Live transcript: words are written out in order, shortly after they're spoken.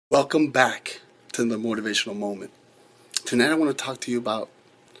Welcome back to the Motivational Moment. Tonight I want to talk to you about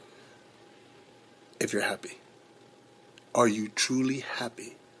if you're happy. Are you truly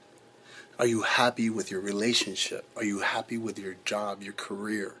happy? Are you happy with your relationship? Are you happy with your job, your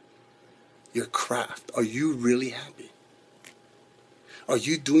career, your craft? Are you really happy? Are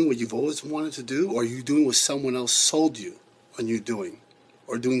you doing what you've always wanted to do, or are you doing what someone else sold you on you doing,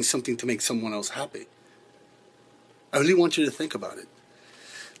 or doing something to make someone else happy? I really want you to think about it.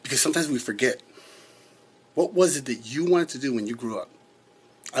 Because sometimes we forget. What was it that you wanted to do when you grew up?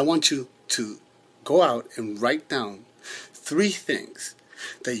 I want you to go out and write down 3 things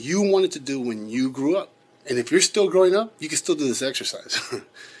that you wanted to do when you grew up. And if you're still growing up, you can still do this exercise.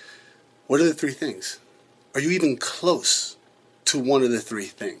 What are the 3 things? Are you even close to one of the 3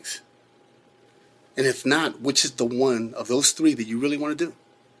 things? And if not, which is the one of those 3 that you really want to do?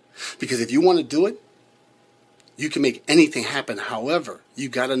 Because if you want to do it, you can make anything happen. However, you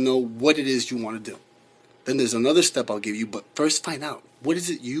got to know what it is you want to do. Then there's another step I'll give you, but first find out, what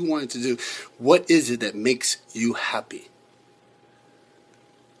is it you wanted to do? What is it that makes you happy?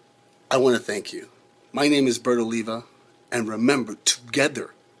 I want to thank you. My name is Bert, and remember,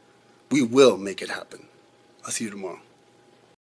 together, we will make it happen. I'll see you tomorrow.